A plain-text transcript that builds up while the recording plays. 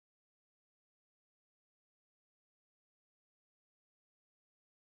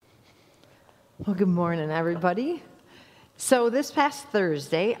Well, good morning, everybody. So this past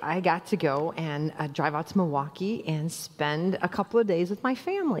Thursday, I got to go and drive out to Milwaukee and spend a couple of days with my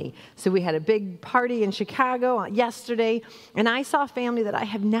family. So we had a big party in Chicago yesterday, and I saw a family that I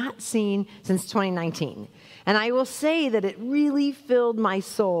have not seen since 2019. And I will say that it really filled my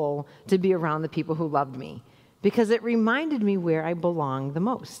soul to be around the people who loved me, because it reminded me where I belong the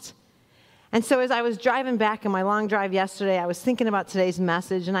most. And so as I was driving back on my long drive yesterday, I was thinking about today's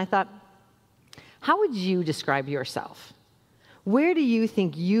message, and I thought, how would you describe yourself? Where do you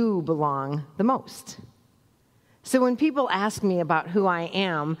think you belong the most? So when people ask me about who I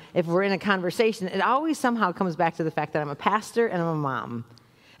am, if we're in a conversation, it always somehow comes back to the fact that I'm a pastor and I'm a mom.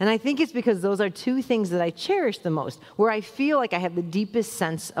 And I think it's because those are two things that I cherish the most, where I feel like I have the deepest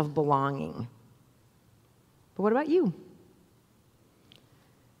sense of belonging. But what about you?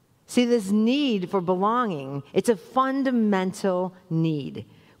 See, this need for belonging, it's a fundamental need.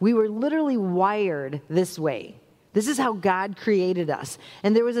 We were literally wired this way. This is how God created us.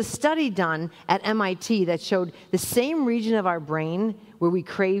 And there was a study done at MIT that showed the same region of our brain where we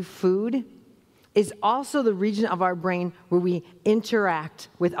crave food is also the region of our brain where we interact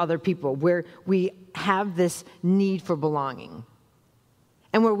with other people, where we have this need for belonging.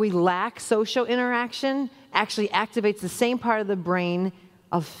 And where we lack social interaction actually activates the same part of the brain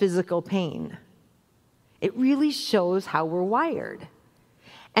of physical pain. It really shows how we're wired.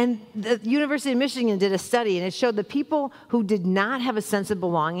 And the University of Michigan did a study, and it showed that people who did not have a sense of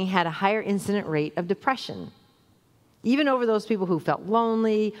belonging had a higher incident rate of depression. Even over those people who felt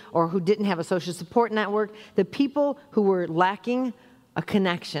lonely or who didn't have a social support network, the people who were lacking a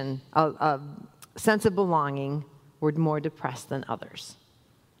connection, a sense of belonging, were more depressed than others.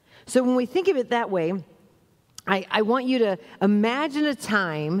 So when we think of it that way, I want you to imagine a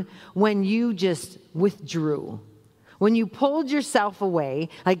time when you just withdrew. When you pulled yourself away,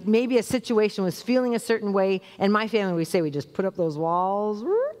 like maybe a situation was feeling a certain way, and my family, we say we just put up those walls,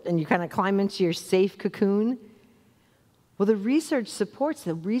 and you kind of climb into your safe cocoon. Well, the research supports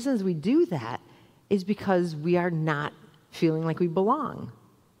the reasons we do that is because we are not feeling like we belong.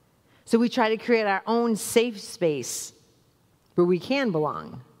 So we try to create our own safe space where we can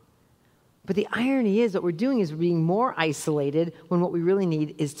belong. But the irony is what we're doing is we're being more isolated when what we really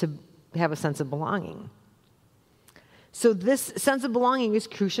need is to have a sense of belonging. So this sense of belonging is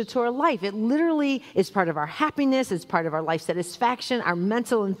crucial to our life. It literally is part of our happiness, it's part of our life satisfaction, our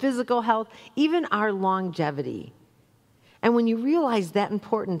mental and physical health, even our longevity. And when you realize that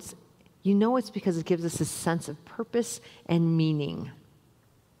importance, you know it's because it gives us a sense of purpose and meaning.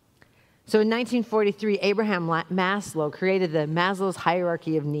 So in 1943, Abraham Maslow created the Maslow's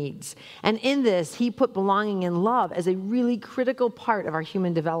hierarchy of needs. And in this, he put belonging and love as a really critical part of our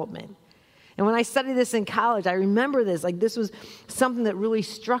human development. And when I studied this in college, I remember this, like this was something that really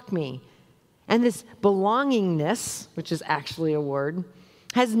struck me. And this belongingness, which is actually a word,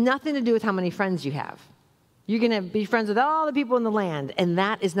 has nothing to do with how many friends you have. You're going to be friends with all the people in the land, and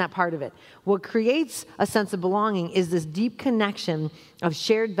that is not part of it. What creates a sense of belonging is this deep connection of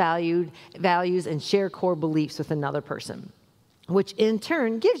shared values and shared core beliefs with another person, which in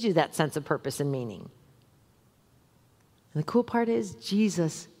turn gives you that sense of purpose and meaning. And the cool part is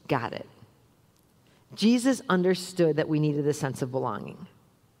Jesus got it. Jesus understood that we needed a sense of belonging.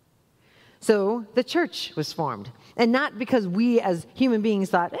 So the church was formed. And not because we as human beings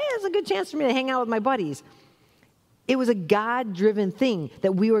thought, it's a good chance for me to hang out with my buddies. It was a God-driven thing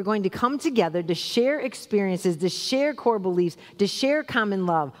that we were going to come together to share experiences, to share core beliefs, to share common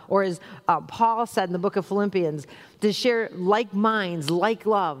love, or as Paul said in the book of Philippians, to share like minds, like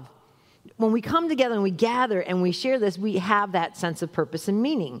love. When we come together and we gather and we share this, we have that sense of purpose and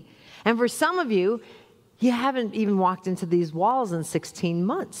meaning. And for some of you, you haven't even walked into these walls in 16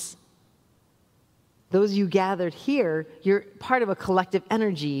 months. Those of you gathered here, you're part of a collective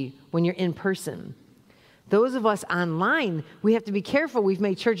energy when you're in person. Those of us online, we have to be careful. We've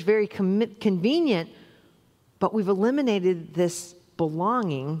made church very convenient, but we've eliminated this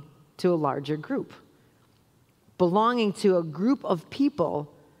belonging to a larger group. Belonging to a group of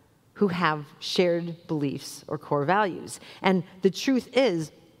people who have shared beliefs or core values. And the truth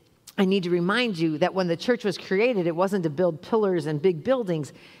is, I need to remind you that when the church was created, it wasn't to build pillars and big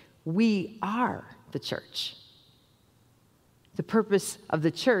buildings. We are the church. The purpose of the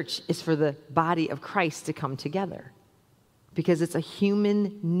church is for the body of Christ to come together because it's a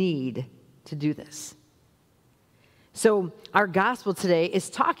human need to do this. So our gospel today is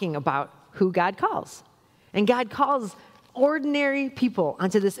talking about who God calls. And God calls ordinary people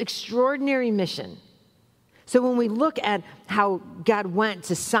onto this extraordinary mission. So when we look at how God went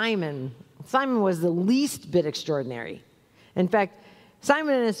to Simon, Simon was the least bit extraordinary. In fact,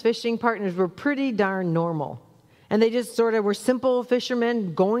 Simon and his fishing partners were pretty darn normal. And they just sort of were simple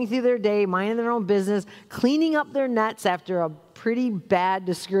fishermen going through their day, minding their own business, cleaning up their nets after a pretty bad,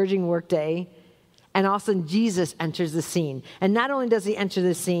 discouraging work day. And all of a sudden, Jesus enters the scene. And not only does he enter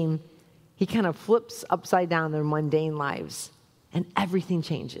the scene, he kind of flips upside down their mundane lives. And everything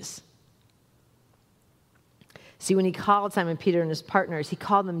changes. See, when he called Simon Peter and his partners, he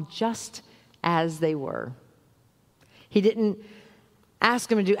called them just as they were. He didn't ask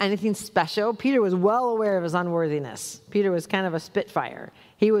them to do anything special. Peter was well aware of his unworthiness. Peter was kind of a spitfire.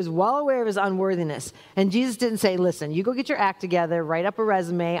 He was well aware of his unworthiness. And Jesus didn't say, listen, you go get your act together, write up a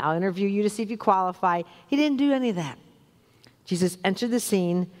resume, I'll interview you to see if you qualify. He didn't do any of that. Jesus entered the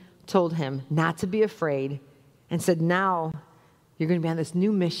scene, told him not to be afraid, and said, now you're going to be on this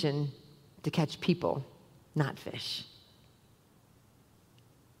new mission to catch people, not fish.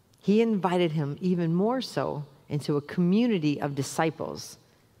 He invited him even more so into a community of disciples,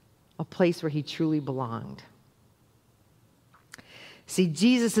 a place where he truly belonged. See,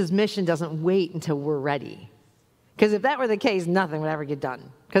 Jesus' mission doesn't wait until we're ready. Because if that were the case, nothing would ever get done.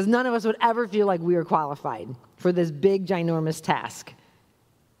 Because none of us would ever feel like we were qualified for this big, ginormous task.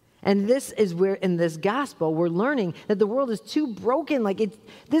 And this is where, in this gospel, we're learning that the world is too broken.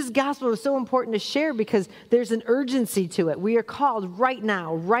 This gospel is so important to share because there's an urgency to it. We are called right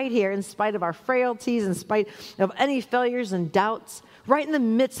now, right here, in spite of our frailties, in spite of any failures and doubts, right in the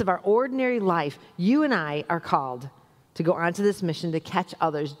midst of our ordinary life, you and I are called to go onto this mission to catch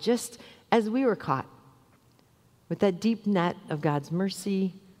others just as we were caught with that deep net of God's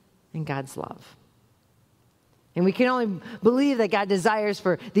mercy and God's love. And we can only believe that God desires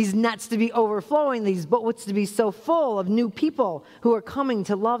for these nets to be overflowing, these boats to be so full of new people who are coming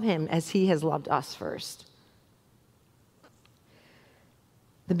to love him as he has loved us first.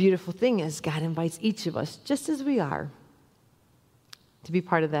 The beautiful thing is God invites each of us, just as we are, to be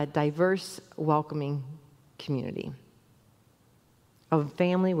part of that diverse, welcoming community, of a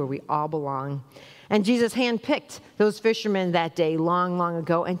family where we all belong. And Jesus handpicked those fishermen that day long, long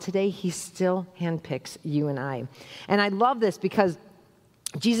ago, and today he still handpicks you and I. And I love this because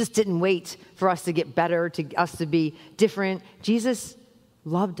Jesus didn't wait for us to get better, to us to be different. Jesus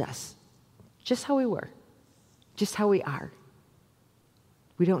loved us just how we were, just how we are.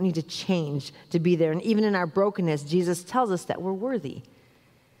 We don't need to change to be there. And even in our brokenness, Jesus tells us that we're worthy.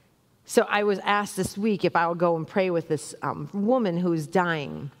 So I was asked this week if I would go and pray with this woman who's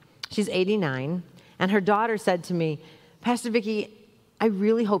dying. She's 89. And her daughter said to me, Pastor Vicki, I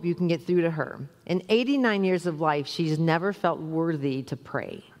really hope you can get through to her. In 89 years of life, she's never felt worthy to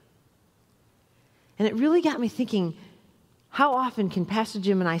pray. And it really got me thinking, how often can Pastor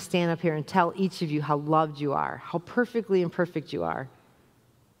Jim and I stand up here and tell each of you how loved you are, how perfectly imperfect you are,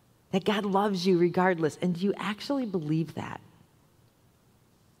 that God loves you regardless, and do you actually believe that?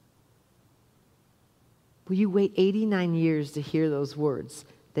 Will you wait 89 years to hear those words,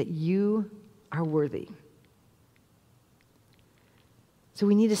 that you are worthy? So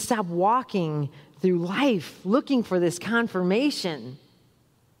we need to stop walking through life looking for this confirmation.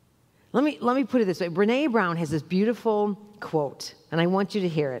 Let me put it this way. Brené Brown has this beautiful quote, and I want you to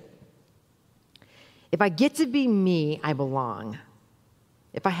hear it. If I get to be me, I belong.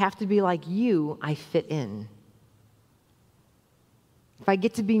 If I have to be like you, I fit in. If I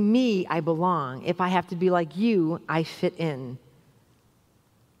get to be me, I belong. If I have to be like you, I fit in.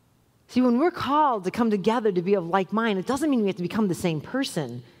 See, when we're called to come together to be of like mind, it doesn't mean we have to become the same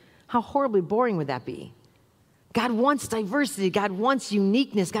person. How horribly boring would that be? God wants diversity. God wants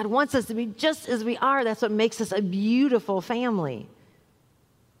uniqueness. God wants us to be just as we are. That's what makes us a beautiful family.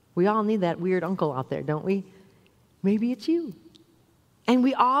 We all need that weird uncle out there, don't we? Maybe it's you. And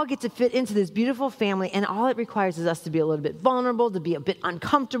we all get to fit into this beautiful family, and all it requires is us to be a little bit vulnerable, to be a bit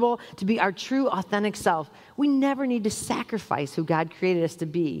uncomfortable, to be our true, authentic self. We never need to sacrifice who God created us to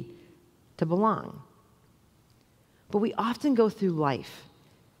be to belong. But we often go through life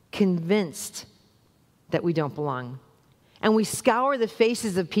convinced that we don't belong. And we scour the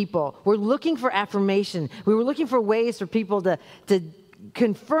faces of people. We're looking for affirmation. We were looking for ways for people to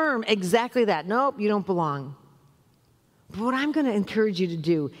confirm exactly that. Nope, you don't belong. But what I'm going to encourage you to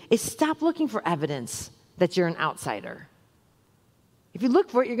do is stop looking for evidence that you're an outsider. If you look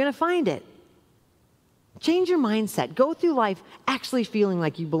for it, you're going to find it. Change your mindset. Go through life actually feeling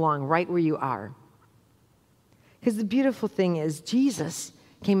like you belong right where you are. Because the beautiful thing is, Jesus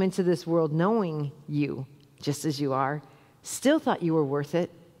came into this world knowing you just as you are, still thought you were worth it,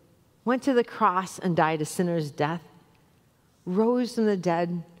 went to the cross and died a sinner's death, rose from the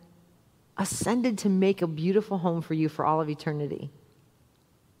dead, ascended to make a beautiful home for you for all of eternity.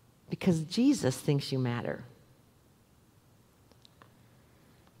 Because Jesus thinks you matter.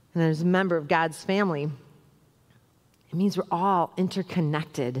 and as a member of God's family, it means we're all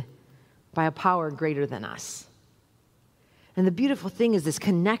interconnected by a power greater than us. And the beautiful thing is this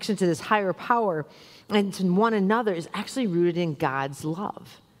connection to this higher power and to one another is actually rooted in God's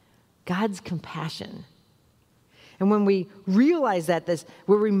love, God's compassion. And when we realize that,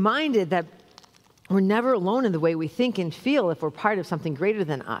 we're reminded that we're never alone in the way we think and feel if we're part of something greater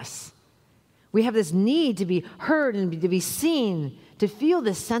than us. We have this need to be heard and to be seen, to feel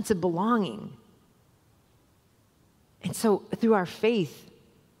this sense of belonging. And so through our faith,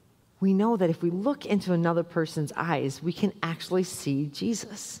 we know that if we look into another person's eyes, we can actually see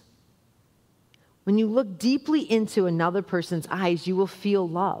Jesus. When you look deeply into another person's eyes, you will feel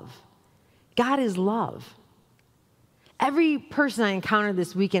love. God is love. Every person I encountered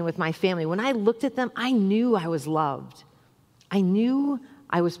this weekend with my family, when I looked at them, I knew I was loved. I knew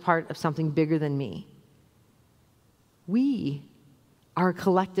I was part of something bigger than me. We are a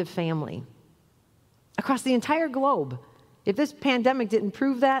collective family across the entire globe. If this pandemic didn't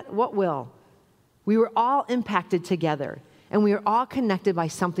prove that, what will? We were all impacted together, and we are all connected by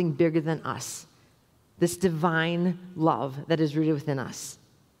something bigger than us, this divine love that is rooted within us.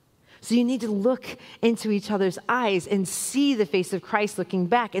 So you need to look into each other's eyes and see the face of Christ looking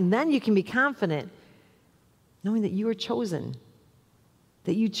back, and then you can be confident knowing that you are chosen,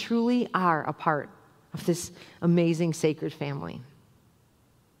 that you truly are a part of this amazing sacred family.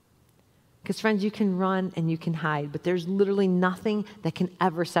 Because friends, you can run and you can hide, but there's literally nothing that can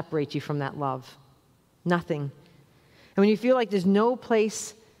ever separate you from that love. Nothing. And when you feel like there's no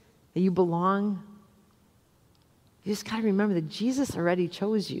place that you belong, you just got to remember that Jesus already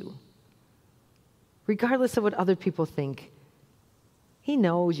chose you. Regardless of what other people think, he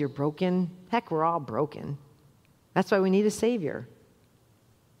knows you're broken. Heck, we're all broken. That's why we need a Savior.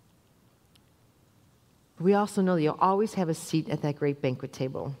 We also know that you'll always have a seat at that great banquet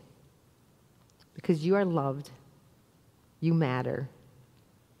table because you are loved, you matter,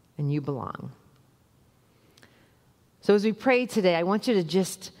 and you belong. So as we pray today, I want you to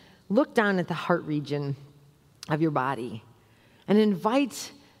just look down at the heart region of your body and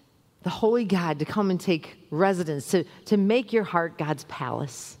invite the Holy God to come and take residence, to make your heart God's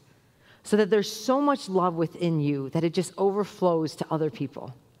palace, so that there's so much love within you that it just overflows to other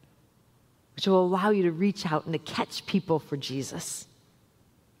people, which will allow you to reach out and to catch people for Jesus.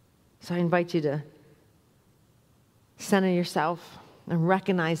 So I invite you to center yourself and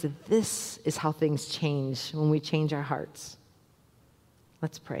recognize that this is how things change when we change our hearts.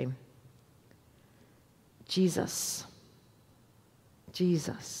 Let's pray. Jesus,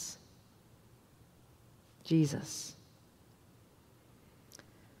 Jesus, Jesus.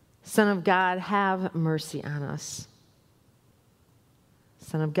 Son of God, have mercy on us.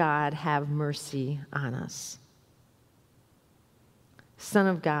 Son of God, have mercy on us. Son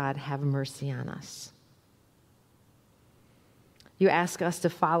of God, have mercy on us. You ask us to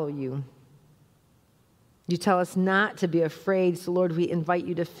follow you. You tell us not to be afraid. So, Lord, we invite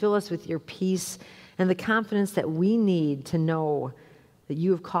you to fill us with your peace and the confidence that we need to know that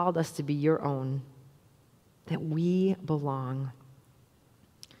you have called us to be your own, that we belong,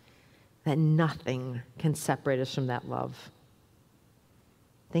 that nothing can separate us from that love.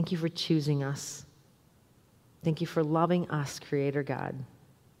 Thank you for choosing us. Thank you for loving us, Creator God.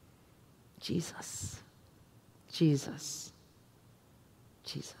 Jesus, Jesus,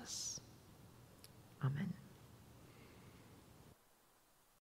 Jesus. Amen.